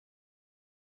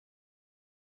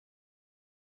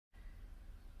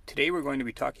Today we're going to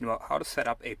be talking about how to set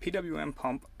up a PWM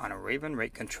pump on a Raven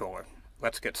rate controller.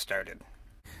 Let's get started.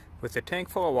 With the tank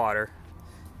full of water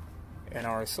and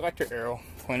our selector arrow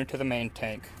pointed to the main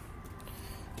tank,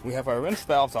 we have our rinse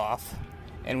valves off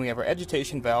and we have our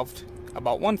agitation valve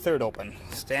about 1/3 open.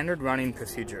 Standard running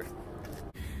procedure.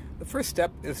 The first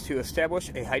step is to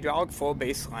establish a hydraulic flow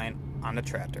baseline on the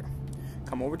tractor.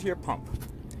 Come over to your pump.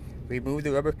 Remove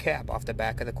the rubber cap off the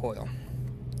back of the coil.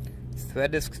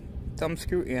 Thread this thumb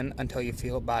screw in until you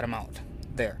feel it bottom out.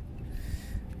 There.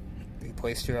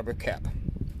 Replace the rubber cap.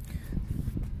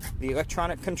 The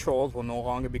electronic controls will no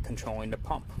longer be controlling the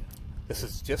pump. This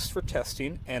is just for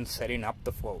testing and setting up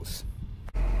the flows.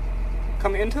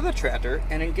 Come into the tractor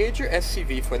and engage your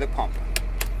SCV for the pump.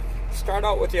 Start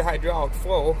out with your hydraulic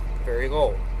flow very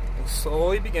low and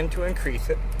slowly begin to increase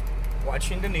it,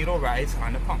 watching the needle rise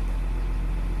on the pump.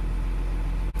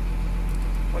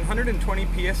 120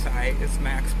 psi is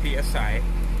max psi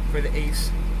for the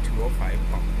ACE 205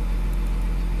 pump.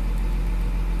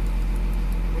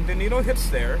 When the needle hits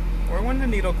there, or when the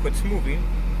needle quits moving,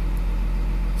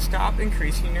 stop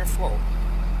increasing your flow.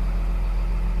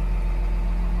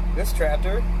 This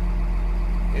tractor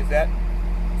is at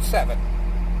 7.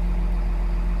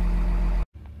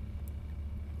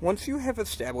 Once you have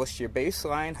established your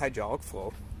baseline hydraulic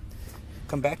flow,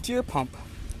 come back to your pump.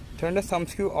 Turn the thumb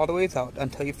screw all the way out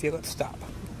until you feel it stop.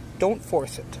 Don't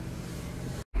force it.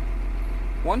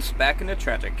 Once back in the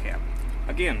tractor cab,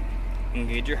 again,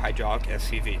 engage your hydraulic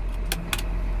SCV.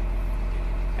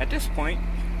 At this point,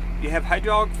 you have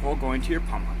hydraulic flow going to your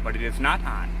pump, but it is not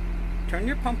on. Turn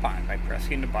your pump on by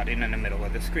pressing the button in the middle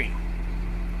of the screen.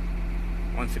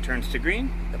 Once it turns to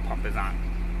green, the pump is on.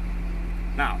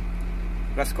 Now,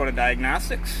 let's go to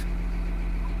diagnostics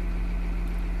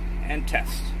and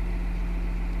test.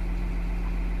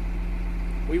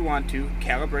 We want to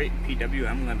calibrate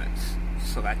PWM limits.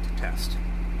 Select test.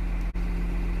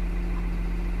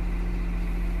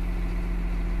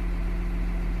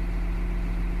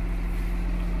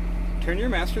 Turn your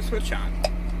master switch on.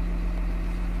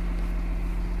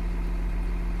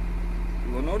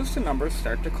 You will notice the numbers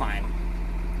start to climb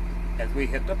as we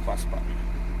hit the plus button.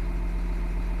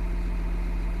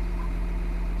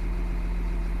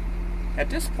 At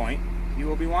this point, you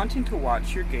will be wanting to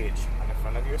watch your gauge on the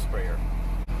front of your sprayer.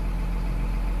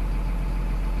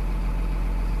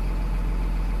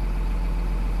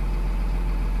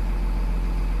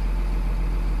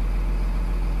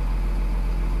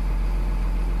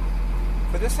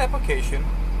 For this application,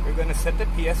 we're going to set the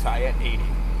PSI at 80.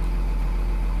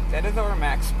 That is our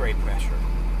max spray pressure.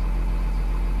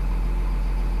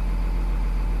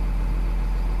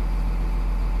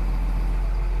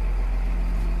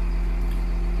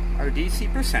 Our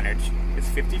DC percentage is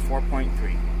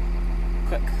 54.3.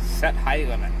 Click Set High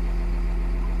Limit.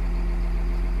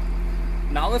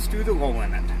 Now let's do the low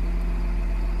limit.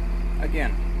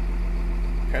 Again,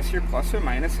 press your plus or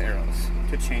minus arrows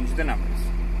to change the numbers.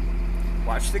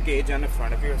 Watch the gauge on the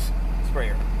front of your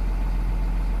sprayer.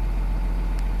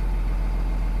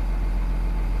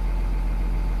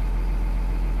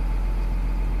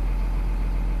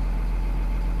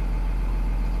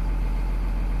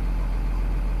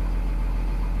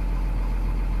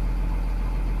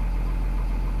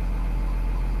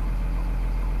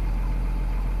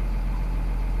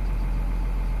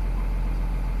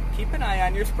 Keep an eye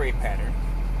on your spray pattern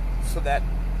so that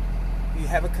you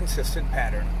have a consistent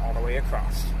pattern all the way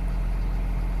across.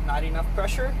 Not enough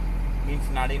pressure means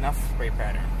not enough spray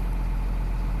pattern.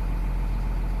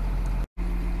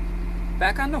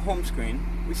 Back on the home screen,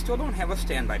 we still don't have a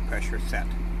standby pressure set.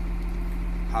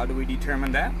 How do we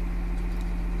determine that?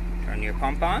 Turn your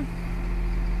pump on.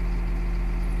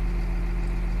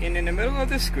 And in the middle of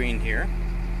the screen here,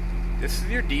 this is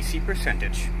your DC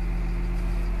percentage.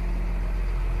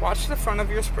 Watch the front of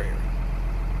your sprayer.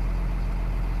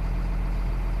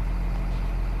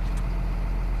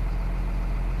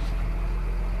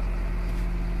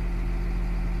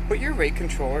 Put your rate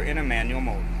controller in a manual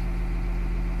mode.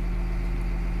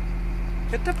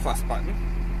 Hit the plus button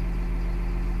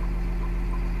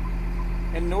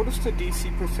and notice the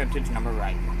DC percentage number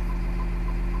rising.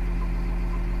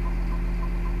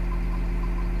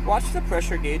 Watch the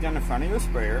pressure gauge on the front of your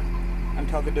sprayer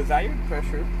until the desired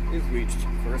pressure is reached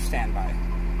for a standby.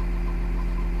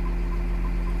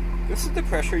 This is the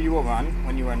pressure you will run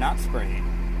when you are not spraying.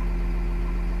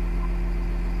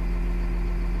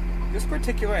 This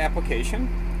particular application,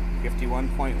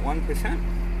 51.1%,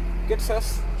 gets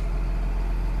us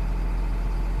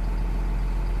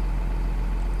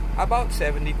about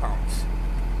 70 pounds.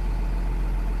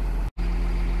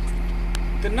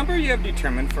 The number you have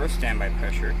determined for a standby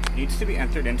pressure needs to be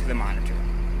entered into the monitor.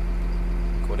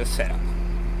 with a setup.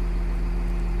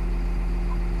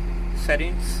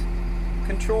 Settings,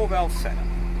 control valve setup,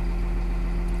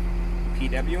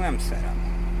 PWM setup.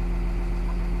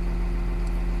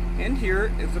 And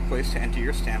here is the place to enter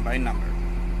your standby number.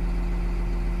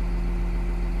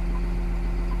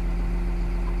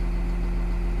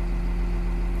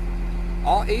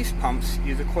 All ACE pumps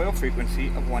use a coil frequency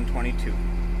of 122.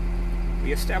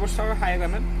 We established our high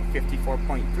limit of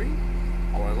 54.3,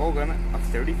 our low limit of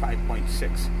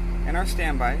 35.6, and our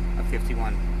standby of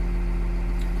 51.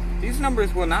 These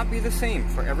numbers will not be the same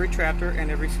for every tractor and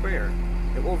every sprayer.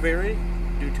 It will vary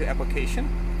due to application,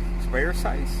 sprayer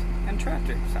size, and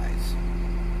tractor size.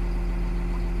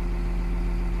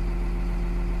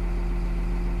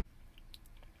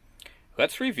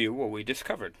 Let's review what we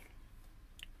discovered.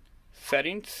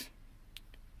 Settings,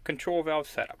 control valve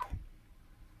setup,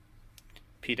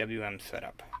 PWM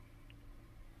setup.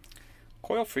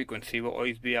 Coil frequency will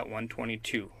always be at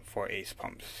 122 for ACE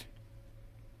pumps.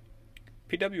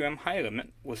 PWM high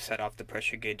limit was set off the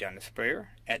pressure gauge on the sprayer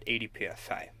at 80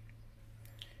 psi.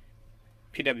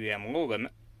 PWM low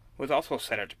limit was also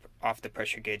set off the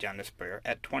pressure gauge on the sprayer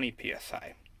at 20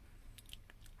 psi.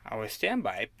 Our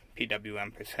standby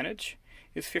PWM percentage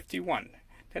is 51.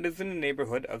 That is in the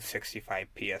neighborhood of 65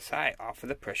 psi off of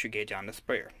the pressure gauge on the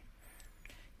sprayer.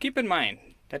 Keep in mind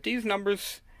that these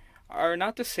numbers are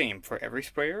not the same for every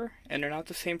sprayer and they're not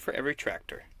the same for every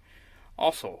tractor.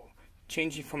 Also,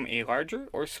 changing from a larger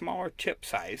or smaller tip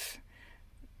size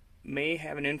may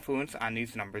have an influence on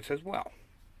these numbers as well.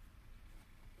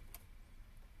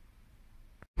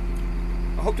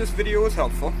 I hope this video was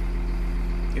helpful.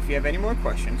 If you have any more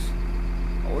questions,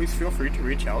 always feel free to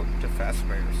reach out to Fast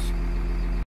Sprayers.